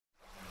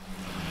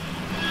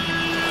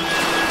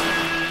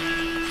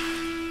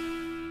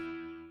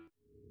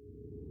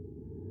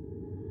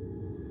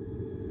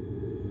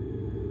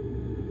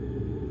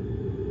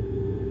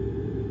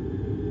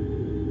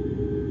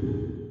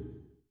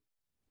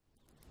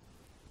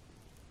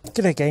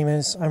G'day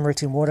gamers, I'm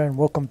Written Water and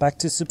welcome back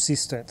to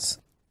Subsistence.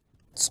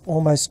 It's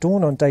almost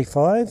dawn on day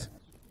 5,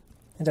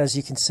 and as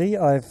you can see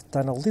I've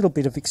done a little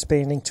bit of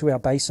expanding to our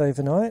base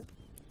overnight.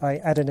 I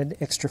added an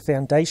extra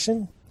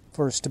foundation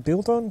for us to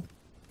build on,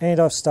 and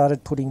I've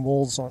started putting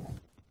walls on.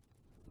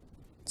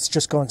 It's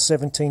just gone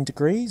 17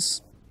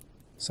 degrees,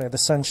 so the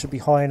sun should be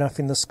high enough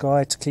in the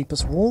sky to keep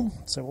us warm,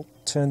 so we'll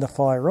turn the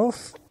fire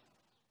off.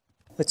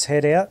 Let's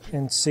head out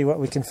and see what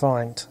we can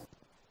find.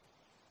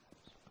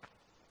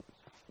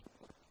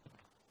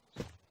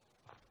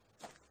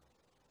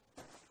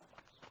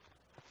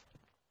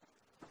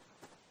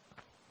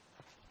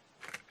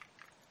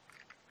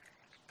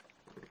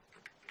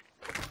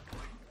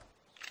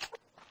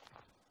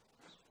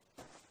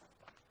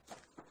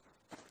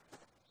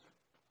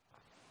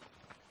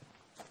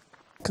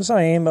 Because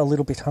I am a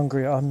little bit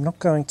hungry, I'm not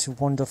going to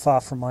wander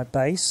far from my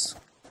base,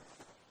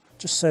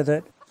 just so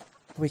that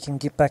we can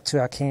get back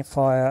to our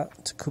campfire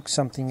to cook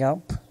something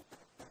up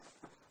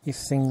if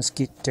things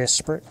get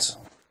desperate.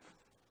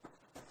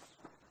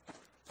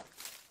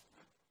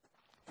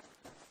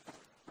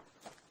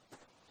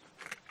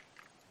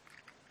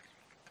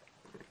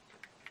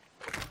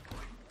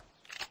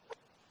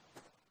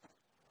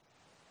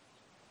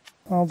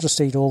 I'll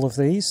just eat all of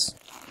these.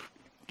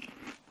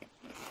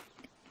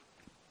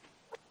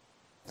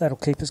 That'll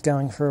keep us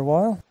going for a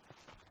while.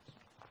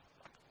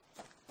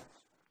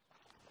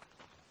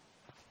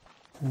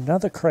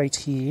 Another crate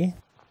here.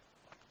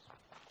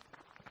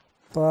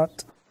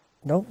 But,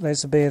 nope,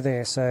 there's a bear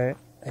there, so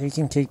he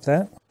can keep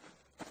that.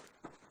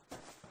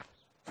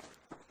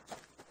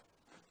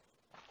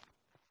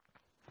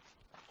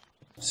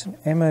 There's an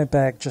ammo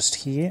bag just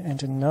here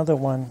and another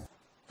one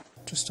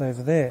just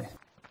over there.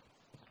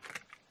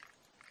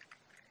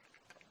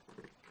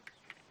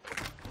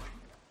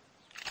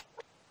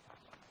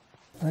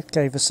 That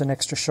gave us an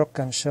extra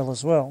shotgun shell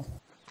as well.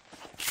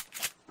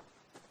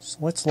 So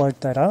let's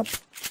load that up.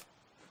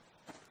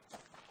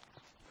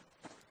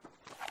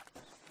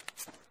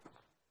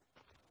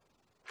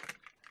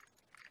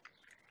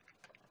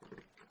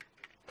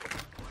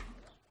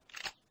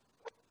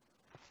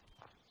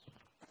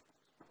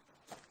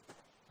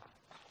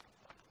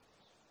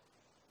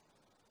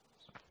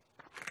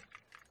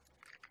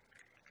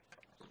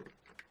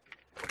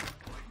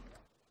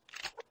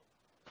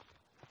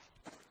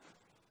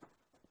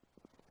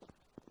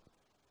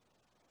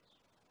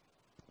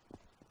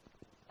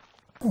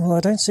 Well,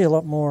 I don't see a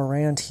lot more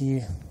around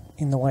here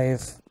in the way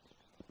of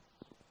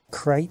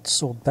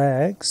crates or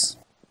bags.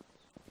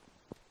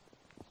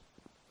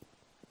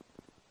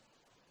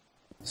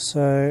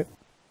 So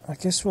I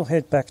guess we'll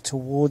head back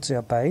towards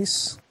our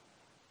base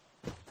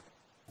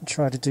and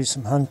try to do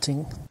some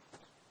hunting.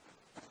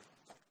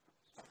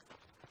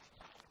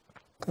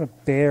 Got a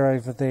bear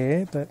over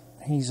there, but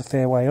he's a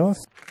fair way off.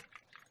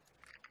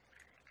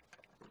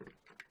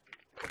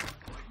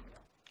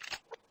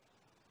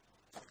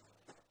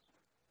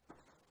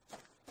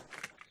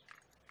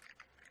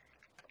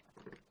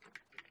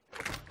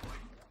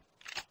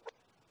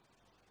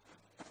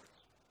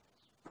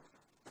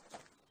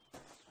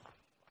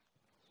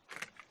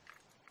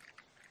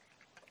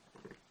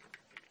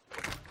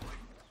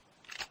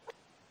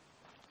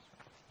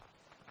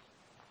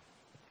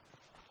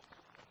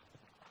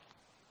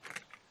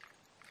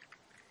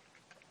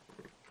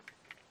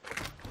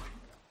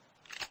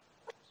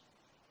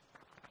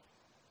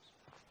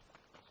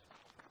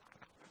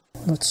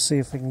 Let's see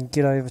if we can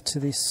get over to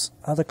this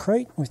other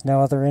crate with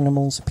no other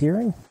animals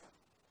appearing.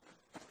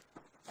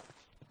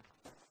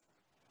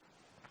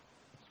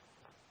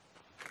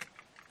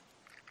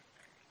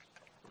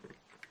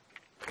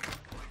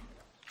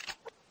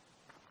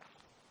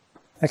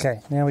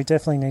 Okay, now we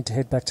definitely need to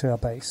head back to our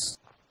base.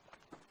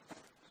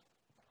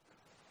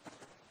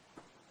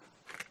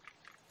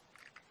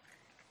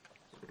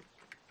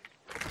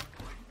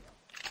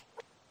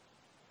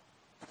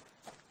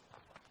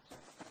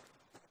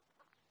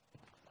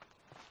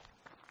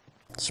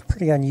 It's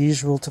pretty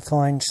unusual to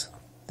find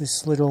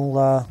this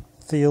little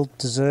field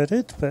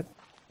deserted, but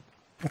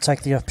I'll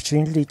take the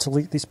opportunity to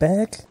loot this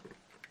bag.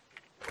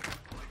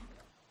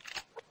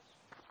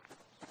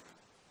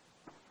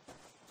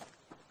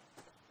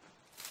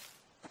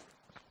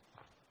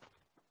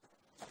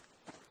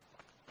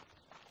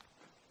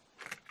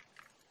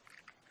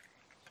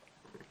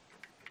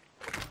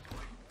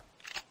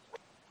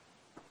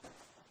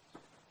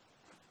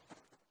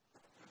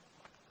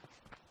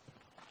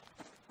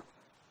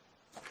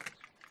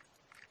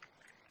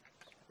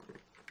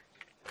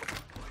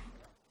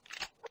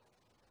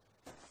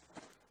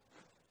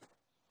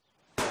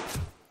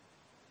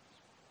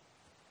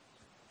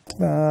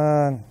 Come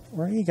on,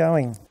 where are you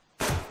going?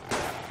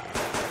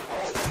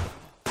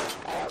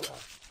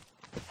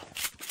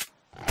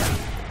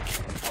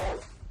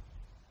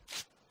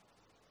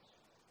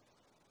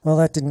 Well,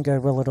 that didn't go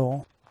well at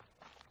all.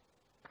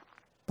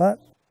 But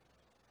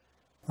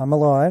I'm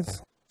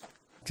alive.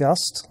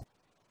 Just.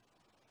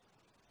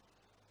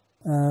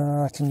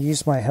 I can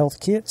use my health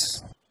kit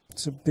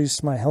to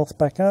boost my health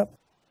back up.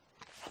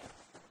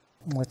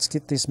 Let's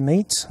get this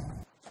meat.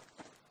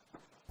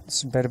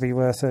 This better be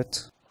worth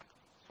it.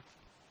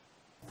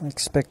 I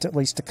expect at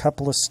least a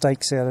couple of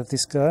steaks out of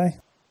this guy.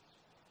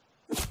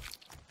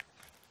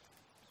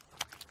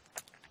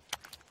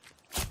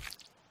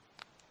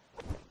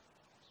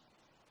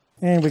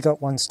 And we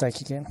got one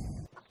steak again.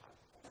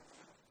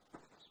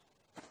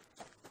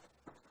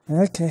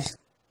 Okay.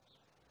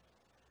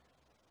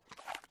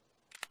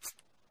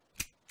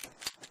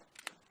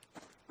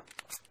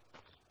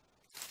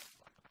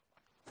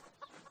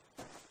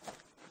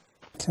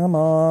 Come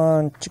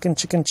on, chicken,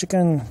 chicken,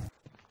 chicken.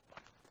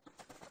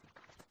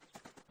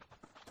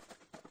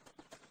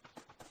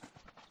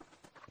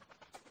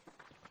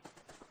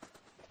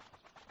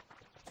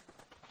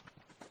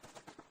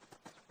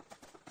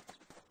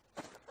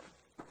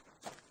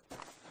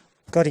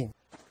 Got him.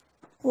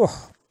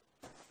 Oh.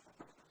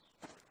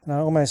 And I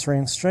almost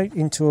ran straight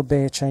into a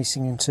bear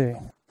chasing him too.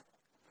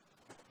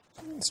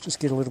 Let's just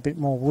get a little bit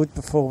more wood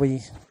before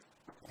we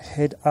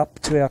head up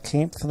to our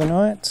camp for the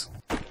night.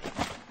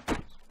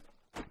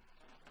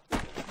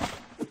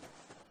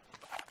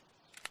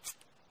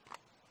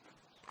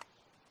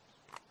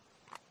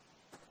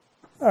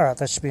 Alright,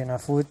 that should be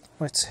enough wood.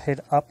 Let's head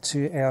up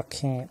to our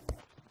camp.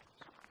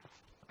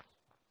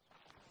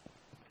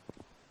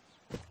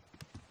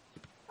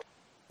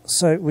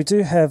 So we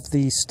do have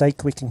the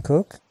steak we can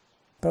cook,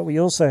 but we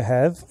also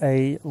have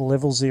a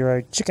level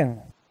 0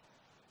 chicken.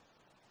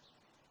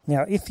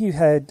 Now if you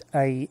had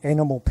an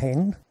animal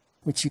pen,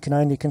 which you can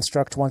only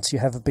construct once you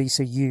have a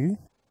BCU,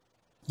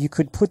 you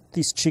could put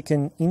this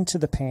chicken into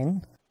the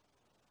pen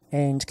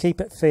and keep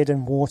it fed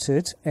and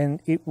watered, and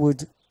it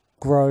would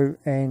grow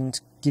and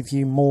give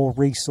you more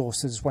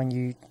resources when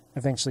you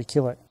eventually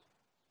kill it.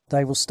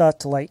 They will start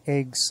to lay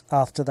eggs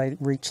after they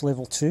reach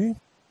level 2.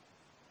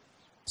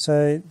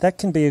 So that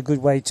can be a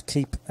good way to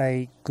keep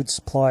a good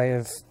supply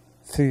of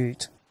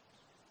food,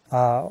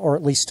 or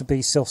at least to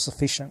be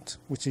self-sufficient,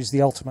 which is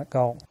the ultimate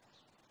goal.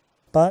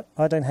 But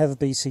I don't have a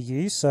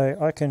BCU, so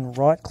I can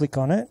right-click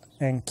on it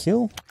and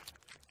kill,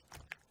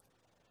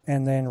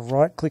 and then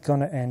right-click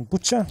on it and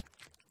butcher,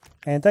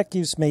 and that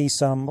gives me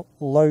some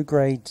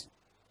low-grade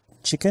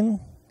chicken,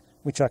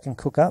 which I can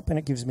cook up, and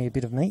it gives me a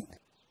bit of meat,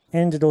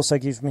 and it also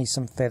gives me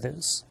some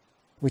feathers,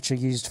 which are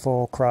used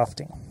for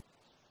crafting.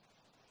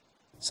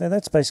 So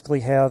that's basically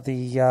how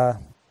the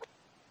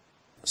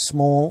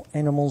small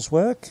animals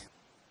work.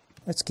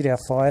 Let's get our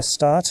fire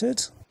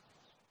started.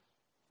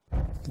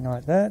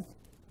 Like that.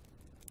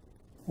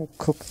 We'll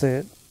cook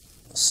the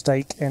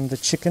steak and the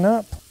chicken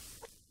up.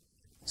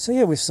 So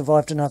yeah, we've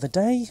survived another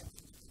day.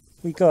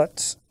 We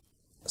got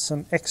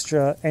some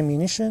extra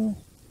ammunition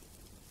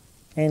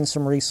and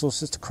some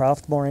resources to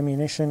craft more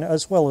ammunition,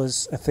 as well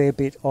as a fair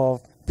bit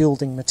of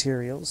building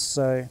materials.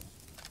 So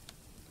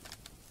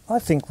I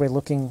think we're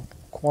looking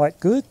quite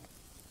good,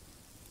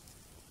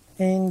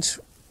 and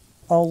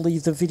I'll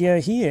leave the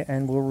video here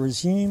and we'll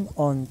resume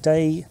on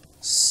day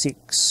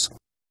 6.